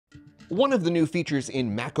One of the new features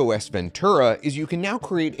in macOS Ventura is you can now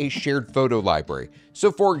create a shared photo library.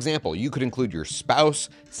 So for example, you could include your spouse,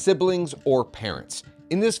 siblings, or parents.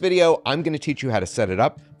 In this video, I'm going to teach you how to set it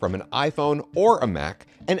up from an iPhone or a Mac,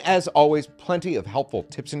 and as always, plenty of helpful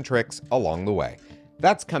tips and tricks along the way.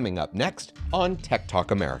 That's coming up next on Tech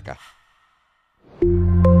Talk America.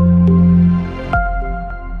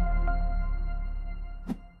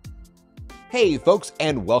 Hey folks,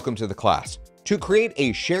 and welcome to the class. To create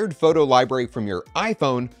a shared photo library from your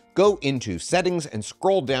iPhone, go into Settings and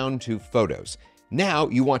scroll down to Photos. Now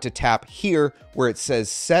you want to tap here where it says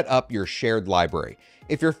Set up your shared library.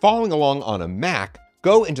 If you're following along on a Mac,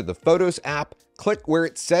 go into the Photos app, click where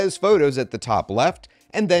it says Photos at the top left,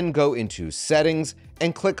 and then go into Settings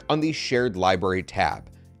and click on the Shared Library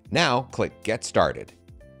tab. Now click Get Started.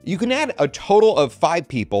 You can add a total of 5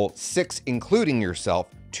 people, 6 including yourself,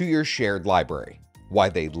 to your shared library. Why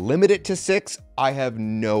they limit it to 6, I have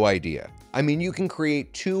no idea. I mean, you can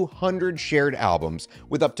create 200 shared albums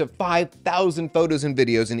with up to 5,000 photos and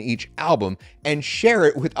videos in each album and share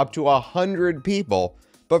it with up to 100 people,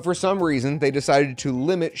 but for some reason they decided to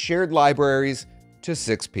limit shared libraries to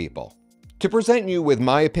 6 people. To present you with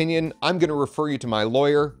my opinion, I'm going to refer you to my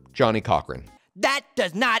lawyer, Johnny Cochran. That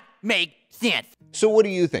does not make sense. So what do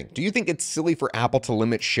you think? Do you think it's silly for Apple to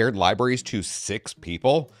limit shared libraries to 6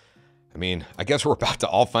 people? I mean, I guess we're about to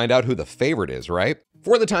all find out who the favorite is, right?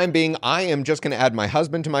 For the time being, I am just going to add my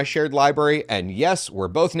husband to my shared library, and yes, we're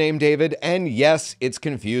both named David, and yes, it's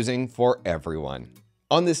confusing for everyone.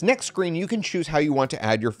 On this next screen, you can choose how you want to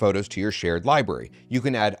add your photos to your shared library. You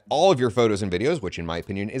can add all of your photos and videos, which in my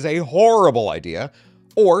opinion is a horrible idea,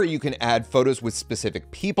 or you can add photos with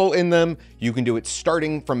specific people in them. You can do it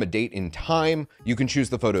starting from a date in time. You can choose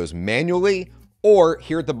the photos manually, or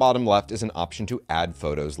here at the bottom left is an option to add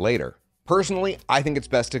photos later. Personally, I think it's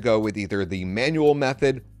best to go with either the manual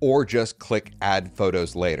method or just click Add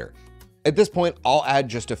Photos Later. At this point, I'll add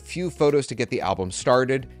just a few photos to get the album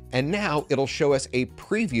started, and now it'll show us a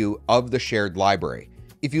preview of the shared library.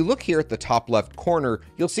 If you look here at the top left corner,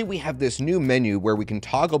 you'll see we have this new menu where we can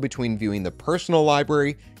toggle between viewing the personal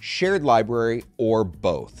library, shared library, or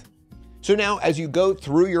both. So now as you go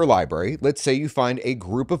through your library, let's say you find a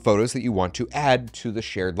group of photos that you want to add to the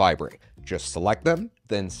shared library. Just select them,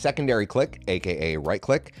 then secondary click, aka right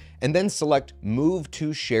click, and then select Move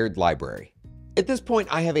to Shared Library. At this point,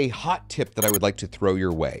 I have a hot tip that I would like to throw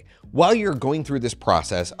your way. While you're going through this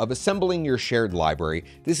process of assembling your shared library,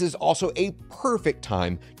 this is also a perfect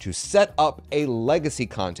time to set up a legacy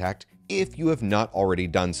contact if you have not already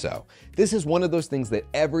done so. This is one of those things that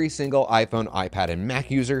every single iPhone, iPad, and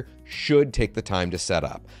Mac user should take the time to set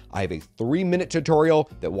up. I have a 3-minute tutorial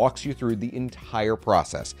that walks you through the entire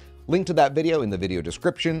process. Link to that video in the video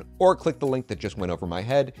description, or click the link that just went over my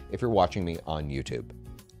head if you're watching me on YouTube.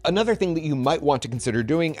 Another thing that you might want to consider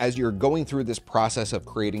doing as you're going through this process of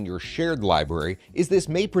creating your shared library is this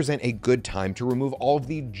may present a good time to remove all of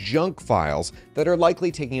the junk files that are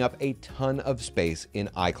likely taking up a ton of space in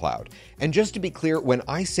iCloud. And just to be clear, when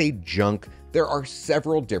I say junk, there are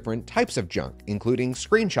several different types of junk, including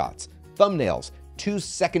screenshots, thumbnails,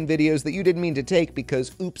 2-second videos that you didn't mean to take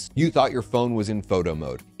because, oops, you thought your phone was in photo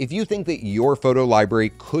mode. If you think that your photo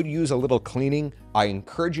library could use a little cleaning, I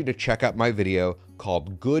encourage you to check out my video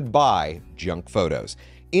called Goodbye Junk Photos.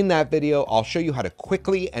 In that video, I'll show you how to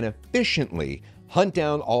quickly and efficiently hunt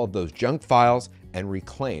down all of those junk files and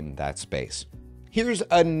reclaim that space. Here's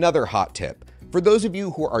another hot tip. For those of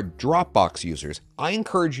you who are Dropbox users, I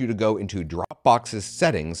encourage you to go into Dropbox's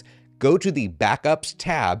settings, go to the Backups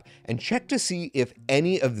tab, and check to see if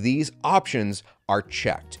any of these options are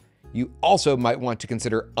checked. You also might want to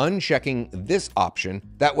consider unchecking this option.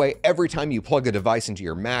 That way, every time you plug a device into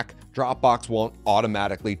your Mac, Dropbox won't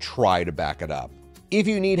automatically try to back it up. If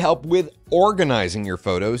you need help with organizing your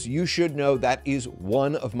photos, you should know that is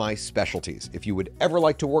one of my specialties. If you would ever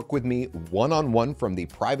like to work with me one-on-one from the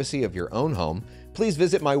privacy of your own home, please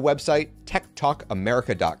visit my website,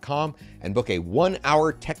 techtalkamerica.com, and book a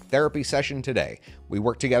 1-hour tech therapy session today. We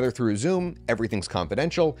work together through Zoom, everything's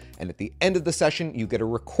confidential, and at the end of the session, you get a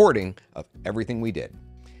recording of everything we did.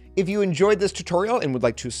 If you enjoyed this tutorial and would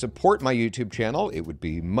like to support my YouTube channel, it would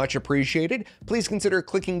be much appreciated. Please consider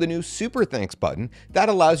clicking the new Super Thanks button. That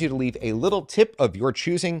allows you to leave a little tip of your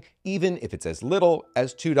choosing, even if it's as little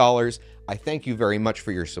as $2. I thank you very much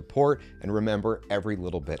for your support, and remember, every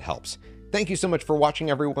little bit helps. Thank you so much for watching,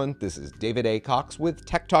 everyone. This is David A. Cox with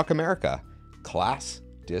Tech Talk America. Class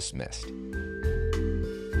dismissed.